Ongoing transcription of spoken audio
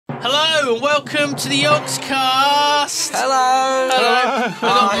Hello and welcome to the Yogscast. Hello. I've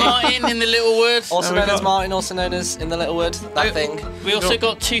got Martyn in the Little Wood. Also known as Martyn, also known as in the Little Wood. That thing. We also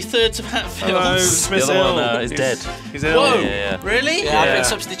got 2/3 of Hatfield. Hello, The Smith's other ill. one is dead. He's ill. Whoa, Yeah. really? Yeah, I've been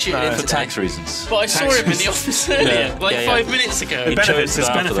substituted in For today. tax reasons. But I saw him in the office earlier, like 5 minutes ago. It benefits. chose It's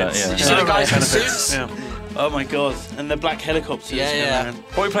after that, benefits. yeah. Did you see the guys in benefits. suits? Yeah. Oh my god, and the black helicopters. Yeah. around.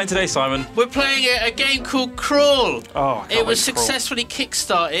 What are we playing today, Simon? We're playing a game called Crawl. Oh, I can't It was wait to crawl. successfully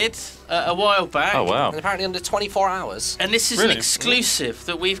kick-started a while back. Oh, wow. And apparently under 24 hours. And this is Really? an exclusive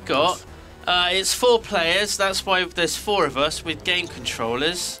that we've got. It's 4 players, that's why there's 4 of us with game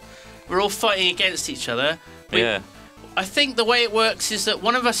controllers. We're all fighting against each other. Yeah. I think the way it works is that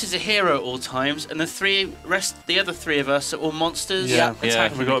one of us is a hero at all times, and the other 3 of us are all monsters. Yeah.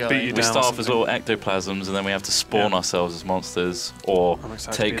 attacking We've got the to beat guy. you We down start or off as something. little ectoplasms, and then we have to spawn Yeah. ourselves as monsters, or I'm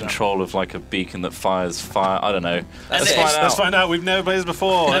excited to take be that. control of like a beacon that fires fire. I don't know. Let's it- find Let's out. find out. We've never played this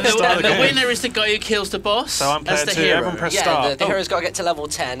before. And Let's start the the game. winner is the guy who kills the boss. So I'm That's player the 2. hero. Everyone press Yeah, start. the hero's got to get to level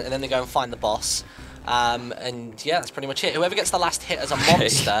 10 and then they go and find the boss. And yeah, that's pretty much it. Whoever gets the last hit as a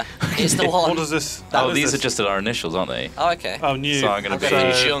monster is the one. What is this? That Oh, What is these are this? just our initials, aren't they? Oh, okay. Oh, new. So I'm gonna I'm be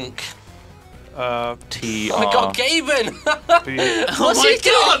going So- junk. T Oh my god, R. Gaben! B. Oh What's my he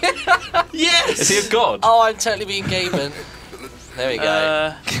doing? god! Yes! Is he a god? Oh, I'm totally being Gaben. There we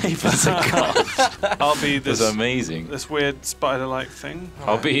go. Gaben's a god. I'll be That's this amazing. this weird spider-like thing.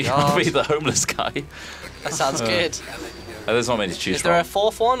 I'll be God. the homeless guy. That sounds good. There's not many to choose Is there a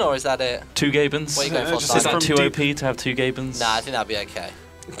from. 4th one or is that it? 2 Gabens. What are you going for, Just Is Simon? that from too deep- OP to have 2 Gabens? Nah, I think that'd be okay.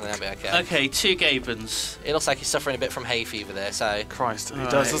 I think that'd be okay. Okay, 2 Gabens. It looks like he's suffering a bit from hay fever there, so Christ, he Right.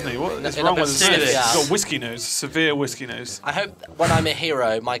 does, doesn't he? What is In a wrong bit with his of nose? sniffy, He's yeah. got whiskey nose, severe whiskey nose. I hope when I'm a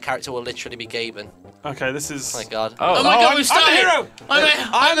hero, my character will literally be Gaben. Okay, this is. Oh my god. Oh my Oh, god, I'm we've started! the hero!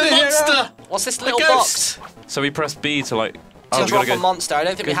 I'm the a hero! monster! What's this A little ghost! box? so we press B to like. To Oh, we drop gotta a go. monster. I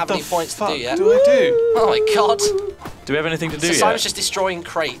don't think we have What any the points to fuck do yet. do I do? Oh my god. Do we have anything to do So yet? Simon's just destroying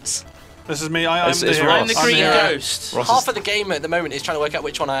crates. This is me. I'm It's the hero. Ross. I'm the I'm green hero. ghost. Ross Half is- of the game at the moment is trying to work out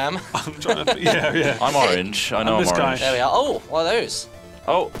which one I am. I'm trying to. Yeah. I'm orange. I know I'm I'm this guy. orange. There we are. Oh, what are those?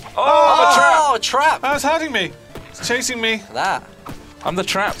 Oh, Oh, a trap! Oh, it's hurting me. It's chasing me. That. I'm the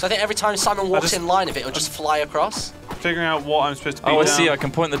trap. So I think every time Simon walks just- in line of it, it'll just fly across. Figuring out what I'm supposed to be. Oh, I down. see. I can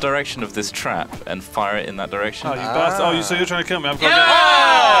point the direction of this trap and fire it in that direction. Oh, you bastard. Oh, so you're trying to kill me. I've got to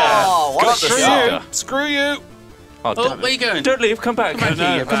Oh, what Got a the Screw shot. you. sucker. Screw you. Oh, Oh, don't, where you going? don't leave. Come back. Come back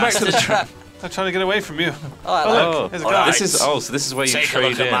here, you Come back to the trap. I'm trying to get away from you. Oh, I Oh, like look. Oh, There's a guy. this is so this is where you Take a trade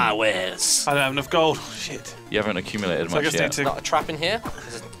look at in. my wares. I don't have enough gold. Shit. You haven't accumulated So I much guess I need yet. to. Not a trap in here.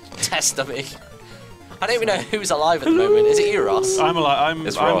 There's a test dummy. I don't even know who's alive at the moment. Is it you, Ross? I'm alive.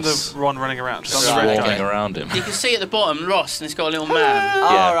 It's I'm Ross. the one running around. I'm the Right, red Swarming guy. around him. You can see at the bottom Ross, and it's got a little man.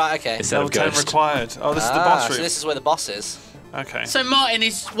 Oh, Yeah. right, okay. Instead Level of 10 ghost. required. Oh, this is the Ah, boss so room. this is where the boss is. Okay. So Martyn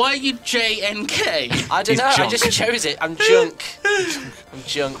is. Why are you JNK? I don't He's know. I junk. just chose it. I'm junk. I'm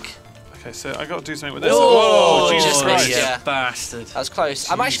junk. Okay, so I got to do something with this. Oh, Whoa, Jesus just Christ. missed, yeah. bastard. That was close.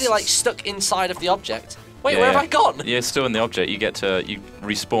 I'm actually like stuck inside of the object. Wait, Yeah, where yeah. have I gone? You're still in the object. You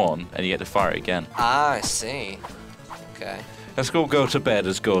respawn and you get to fire it again. Ah, I see. Okay. Let's go to bed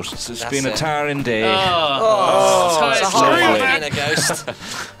as ghosts. It's That's been a it. tiring day. Oh, it's a tired. hard Lovely. life being a ghost.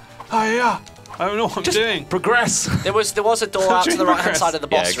 Oh, yeah. I don't know what I'm doing. Progress. There was a door out to the right hand side of the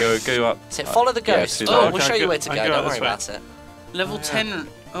Yeah, boss room. go up. So follow the Yeah, ghost. do Oh, that. we'll Okay, show you good. where to I go. go Don't this worry way. about it. Level 10.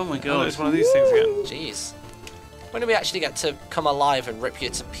 Oh my Oh, god. it's one of these things again. Jeez. When do we actually get to come alive and rip you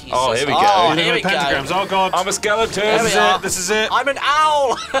to pieces? Oh, here we go. Oh, These are here the we go. pentagrams. Oh, God. I'm a skeleton. There we This is are. it. This is it. I'm an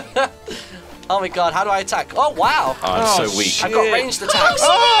owl. Oh my god, how do I attack? Oh wow. Oh, I'm Oh, so weak. shit. I've got ranged attacks.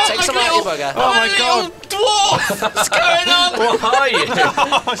 Oh, Take I'm some a out, you little- bugger. Oh I'm my a God. little dwarf! What's going on? What are you?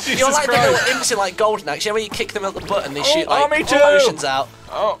 Oh, Jesus You're like the Christ. little imps in like Golden Axe. You know when you kick them at the butt and they shoot oh, like me too. potions out?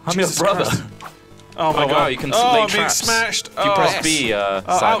 Oh, I'm your Jesus brother. Christ. Oh, my Oh, God. wow, you can oh, lay I'm being traps. smashed. If you oh. press yes. B,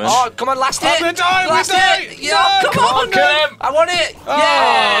 Simon. Oh, come on, last hit. I'm gonna die, I'm gonna Last die. hit. Yeah, No, come on. kill him. I want it. Oh,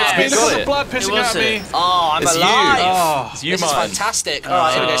 Yeah. it's been You got the it. blood pissing Who was out of me. it? Oh, I'm It's you. alive. Oh. It's you, This is Martyn. fantastic. All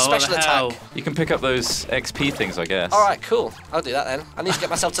right, here we go. Oh, Special what the attack. hell? You can pick up those XP things, I guess. All right, cool. I'll do that then. I need to get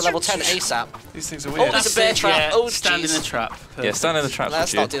myself to level 10 ASAP. These things are Oh, weird. there's That's a bear it, trap. yeah. Oh, stand in jeez. the trap. Yeah, stand in the traps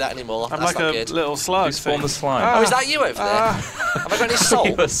Let's with not do that anymore. I'm That's like not a good. little slug. You spawn thing. the slime. Ah. Oh, is that you over there? Have I got any soul?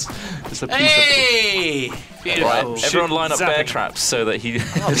 It's a piece Hey! Beautiful. of... Right, everyone line up bear Zapping. traps so that he... Oh,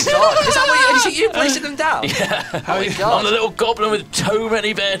 God. Is that what is it you placing them down? yeah. Oh, my I'm the God. little goblin with too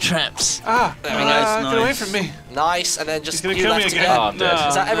many bear traps. Ah, There we go, it's get away nice. from me. Nice, and then just He's gonna you kill me left again. again. Oh, I'm dead. No.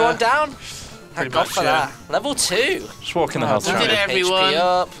 Is that everyone down? Pretty Thank God much, for yeah. that. Level 2. Just walk in the Oh, house damn Did trap. everyone? HP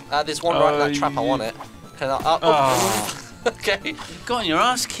up. There's one right in that trap. I you- want it. Can I, Oh. Okay. You've gotten your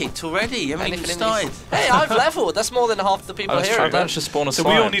ass kicked already. You haven't even Anything in started. these- Hey, I've leveled. That's more than half the people Oh, here. true. have done. That should spawn a So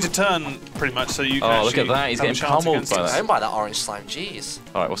slime. we all need to turn pretty much so you can Oh, look actually at that. He's have a getting chance pummeled against by us. that. Owned by that orange slime. Jeez.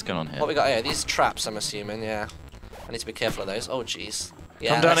 All right, what's going on here? What we got here? These traps, I'm assuming. Yeah. I need to be careful of those. Oh, jeez.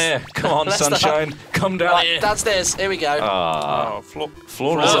 Yeah, Come down here. Come on, let's start. sunshine. Come down Right, here. downstairs. Here we go. Ah, Oh, flop.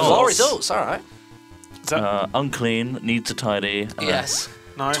 floor Oh, results. more results. All right. Is that Unclean, needs to tidy. Yes.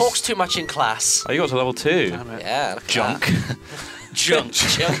 nice? Talks too much in class. Oh, you got to level 2. Damn it. Yeah. Look at Junk. that. Junk.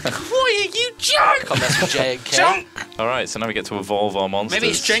 Junk. Why are you junk? Can't mess with J and K. Junk! All right, so now we get to evolve our monsters.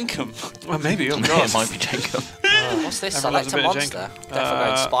 Maybe it's Jenkum. Well, maybe. Oh, it God. might be Jacob. Oh, what's this? Everyone loves Select a a bit of monster. Jenkum. Definitely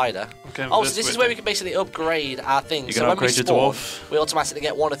going spider. Okay, Oh, so this is where we can basically upgrade our things. You So can when we upgrade your spawn, dwarf. we automatically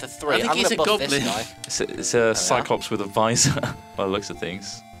get one of the 3. I think I'm he's gonna a buff this goblin. guy. It's a cyclops with a visor, by the looks of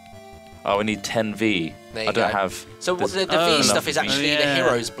things. Oh, we need 10V. There you I don't go. have. So this- the Oh, V stuff is actually the yeah.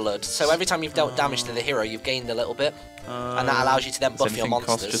 hero's blood. So every time you've dealt damage to the hero, you've gained a little bit, and that allows you to then Does buff your anything cost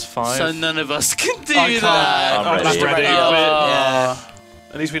monsters. just 5? So none of us can do I can't. that. Uh, I'm I'm ready. ready. Yeah.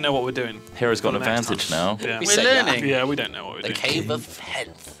 At least we know what we're doing. Hero's got an For the next advantage time. now. Yeah. We We're say that. learning. Yeah, we don't know what we're The doing. Cave of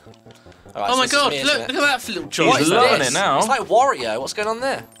Henth. Alright, Oh so my this is god, me, look isn't it? at that little What Johnny. is loving this? it now. It's like Wario. What's going on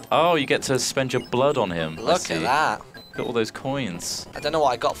there? Oh, you get to spend your blood on him. I Look see. at that. Look at all those coins. I don't know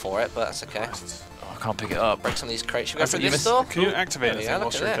what I got for it, but that's okay. Oh, I can't pick it up. Break some of these crates. Should we go That's through what you this missed. door? Can you activate There we anything go,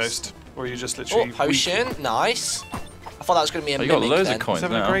 whilst look you're at a this. ghost? Or are you just Oh, literally potion. Nice. I thought that was going to be a Oh, you got mimic loads then. of coins He's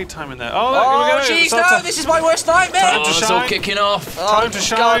having now. a great time in there. Oh, look, Oh, here we go. jeez, It's no, time this is my worst nightmare. Time to it's all shine. kicking off. Oh, Time to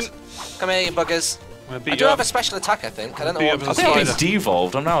shine. God. Come here, you buggers. I'm gonna I beat do you have up. a special attack, I think. I don't know Beat what. up I as a think I've spider. been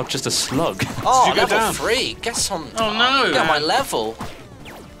devolved. I'm now just a slug. Oh, Did you go level down? 3. Get some. Oh, no. Get on my level.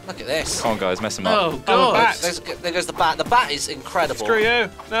 Look at this. Come on, guys, mess him up. Oh Oh, god. bat. There goes the bat. The bat is incredible. Screw you.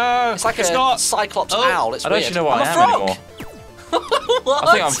 No. It's like a not. Cyclops Oh. owl. It's I don't weird. actually know what I'm I a am frog. anymore. What?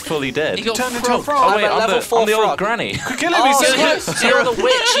 I think I'm fully dead. He got Turned into a frog. frog. Oh wait, I'm a level I'm 4 the frog. old granny. Kill him. Oh, He's so so close. you're the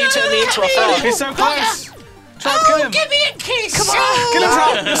witch. You turned me into a frog. He's so close. Try and kill him. Give me a kiss. Come on. Kill him,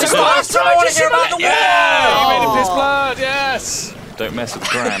 Trott. You're so It's the close. last time I want to hear about the witch. Yeah. You made him piss Oh. blood. Yes. Don't mess with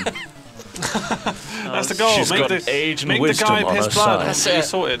Gran. That's the goal. She's Make got the age and make the wisdom guy on piss her blood. side. That's You're it.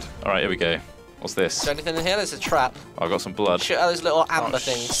 sorted. All right, here we go. What's this? Is there anything in here? There's a trap. I've got some blood. Shoot out those little amber Oh,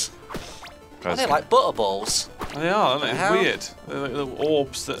 things. Guys, They're like butterballs. They are, aren't they? How? Weird. They're like little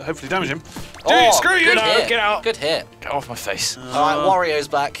orbs that hopefully damage him. Oh, Dude, screw you! good No, hit. get out. Good hit. Get off my face. Alright, Wario's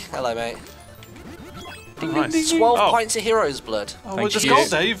back. Hello, mate. Nice. 12 Oh. pints of hero's blood. Oh, well, Thank there's you. gold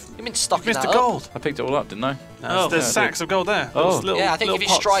there. You've You've been stocking missed that the up. gold. I picked it all up, didn't I? No, there's yeah, I sacks of gold there. Oh. Those little, Yeah, I think if little you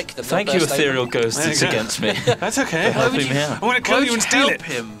pots. strike them, Thank they'll you, burst open. ethereal ghost There you that's go. against me. That's okay. For helping me out. I'm gonna kill you and steal help it.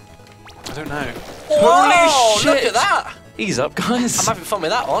 him. I don't know. Whoa, shit. look at that. Ease up, guys. I'm having fun with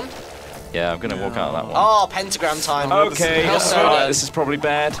that one. Yeah, I'm gonna walk out of that one. Oh, pentagram time. Okay, Hell that's so alright. done. This is probably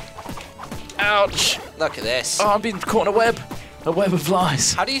bad. Ouch! Look at this. Oh, I'm being caught in a web. A web of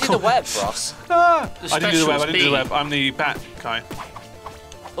flies. How do you do the web, Ross? Ah, The I didn't do the web. I special's didn't do the B. web. I'm the bat guy.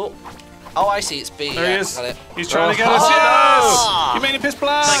 Oh, oh, I see. It's B. There yeah, he is. got it. He's trying to get us. Oh, Yes! no! You made him piss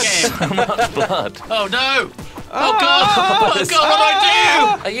blood. That game. So much blood. Oh no! Oh god! Oh god! What do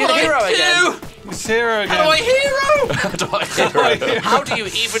I do? Are you the hero again? He's hero again. How do I hero? How do I hero? How do you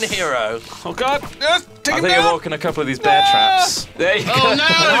even hero? Oh god! Yes, take I him think I'm down. walking a couple of these bear traps. There you go. Oh no!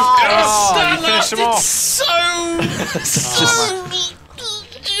 Oh, that you finished him lasted off. so.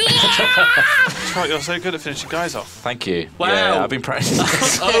 Trott, you're so good at finishing guys off. Thank you. Wow. Yeah, I've been practicing.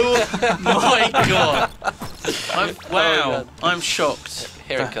 Oh my god! Wow! God. I'm shocked.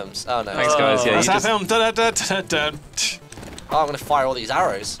 Here it comes. Oh no. Thanks, guys. Yeah, That's you that just... film. Da, da, da, da, da. Oh, I'm gonna fire all these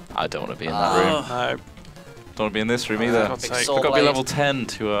arrows. I don't want to be in that room. Oh. No. Don't want to be in this room For either. God's Big sake. saw I've got to be blade. level 10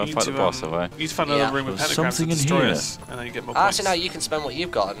 to You need fight the to, boss, have I? You need to find Yeah. another room with There's pentagrams something to in destroy here. us, and then you get more Ah, points. so now you can spend what you've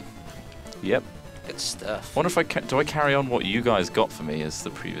gotten. Yep. Good stuff. Wonder if I do I carry on what you guys got for me as the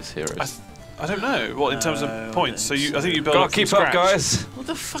previous heroes? I don't know. What in terms No, of points? So I I think you build Gotta up from keep up, scratch. guys. What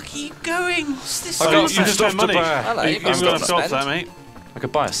the fuck are you going? What's this? I I got got you some just stuff spend to money. buy. Hello, You you've got haven't got enough stuff to gold for that, spend. mate. I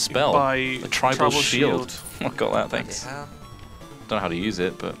could buy a spell. Buy A tribal shield. I got that, thanks. Yeah. Don't know how to use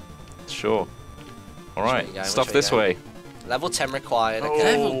it, but sure. Alright, Which way you going? stuff Which way this you way. Level 10 required. Oh.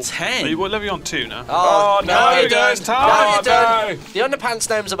 Okay. Level 10? Are you, what level are you on? 2 now? Oh, Oh, now no, you're done. guys, Now you're done. no. The underpants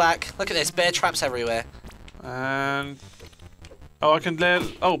gnomes are back. Look at this. Bear traps everywhere. And oh, I can lay.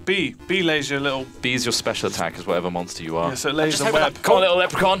 Oh, B. B lays you a little. B's your special attack as whatever monster you are. Yeah, so it lays just a hoping web. Come on, little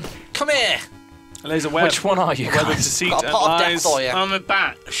leprechaun. Come here. It lays a web. Which one are you A web of guys? deceit Got a and pot of death lies. for you. I'm a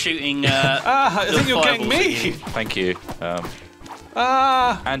bat shooting. Ah, I think you're getting fireballs me. at you. Thank you.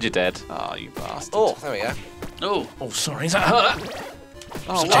 Ah. And you're dead. Oh, you bastard. Oh, there we go. Oh, Oh, sorry, is that hurt?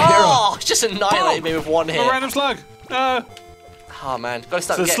 Oh, Oh, it's just annihilated me with one hit. A random slug. No. Oh man, got to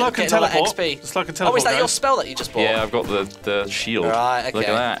start So the slug can getting all that teleport. XP. The slug can Oh, teleport, is that your guys. spell that you just bought? Yeah, I've got the shield. Right, Look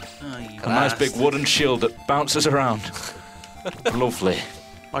okay. at that. Oh, you A nice big bastard. wooden shield that bounces around. Lovely.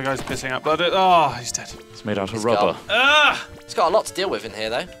 My guy's pissing out blood. Oh, he's dead. It's made out of He's rubber. gone. Ah! It's got a lot to deal with in here,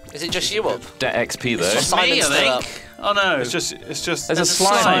 though. Is it just you up? Debt XP though. It's Just Simon's me, I still up. think. Oh no. It's just. There's a There's a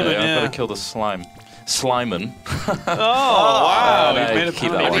slime slime, there. yeah. I've got to kill the slime. Slimen. Oh, wow. No, He's made a keep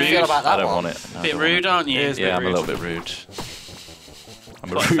pun. that How do one. you feel about that I don't one? want it. No, I Bit don't want rude, it. aren't you? It is. Yeah, I'm a rude. little bit rude. I'm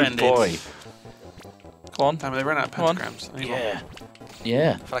a Quite rude offended. boy. Go on. Damn it, they ran out of Come on. pentagrams. I need Yeah.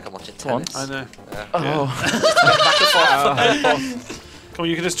 Yeah. I feel like I'm watching Go on. tennis. one. I know. Oh. Back and forth. Come on,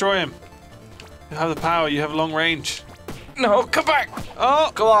 you can destroy him. You have the power. You have long range. No, come back.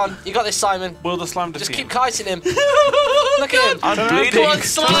 Oh! Go on, you got this, Simon. Will the slime Just defeat keep him? kiting him. Look at him. I'm bleeding. Go on,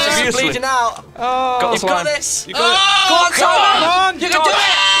 slime. He's Seriously. bleeding out. Oh! Got the You've slime. got this. You got it. Go on, Simon. Come on! You can do it.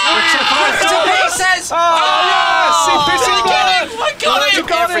 It's a pieces. Oh, yes! He pissed his blood! I got him! You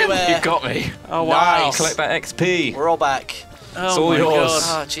got him! Everywhere. You got me. Oh, wow. Nice. Collect that XP. We're all back. Oh It's all my yours. God.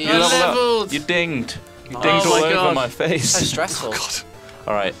 Oh, You jeez. You're leveled leveled. up. You dinged. You Oh dinged all my over God. my face. So stressful.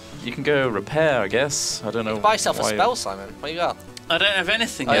 All right, you can go repair, I guess. I don't know. Buy yourself a why- spell, Simon. What you got? I don't have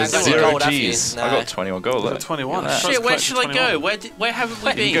anything. Oh, yeah, yet. got Zero gold, have you? Gs. No. I got 21 gold. Is it Look. 21? Look at that. Shit, where Collect should I 21. go? Where haven't we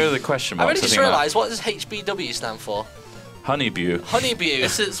You can been? go to the question I marks. really just think that- realised, what does HBW stand for? Honeybew. Honeybew.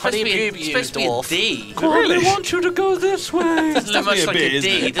 It's supposed to be a dwarf. D. Really? want you to go this way. Doesn't look much definitely a like B, a isn't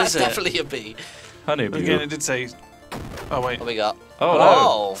D, it? does That's it? definitely a B. Honeybee. Again, it did say. Oh, wait. What we got? Oh,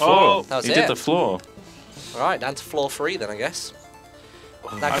 Oh. no. Floor. Oh. That was You it. did the floor. Alright, down to floor 3 then, I guess. Now,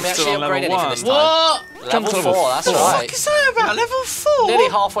 I'm can we still actually on upgrade level anything this 1. time? What? Jump Level to level 4, that's four. What right. the fuck is that about? Level 4? Nearly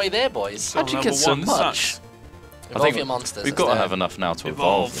halfway there, boys. How'd you Level get so 1 much? sucks. Evolve your monsters. We've that's got to there. have enough now to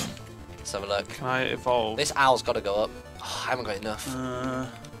Evolve. evolve. Let's have a look. Can I evolve? This owl's got to go up. Oh, I haven't got enough. Uh,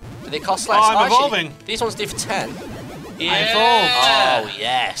 Do they cost Oh, less? I'm actually, evolving. These ones do for 10. yeah. Oh,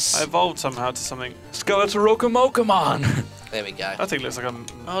 yes. I evolved somehow to something. Skeleton Rokamokamon. There we go. That thing looks like a.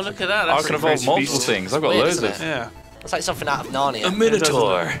 Oh, look at that. I That's can pretty evolve crazy multiple beast. things. I've got Weird, loads isn't of. it? Yeah. It's like something out of Narnia. A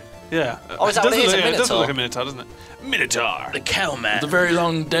Minotaur. Yeah. Oh, is that what it is, a It does Minotaur? look like a Minotaur, doesn't it? Minotaur. the cow man. The very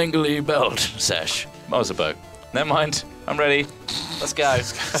long dangly belt sash. That was a bow. Never mind. I'm ready. Let's go.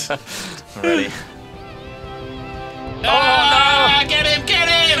 I'm ready. Ah, get him! Get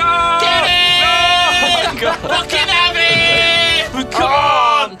him! Get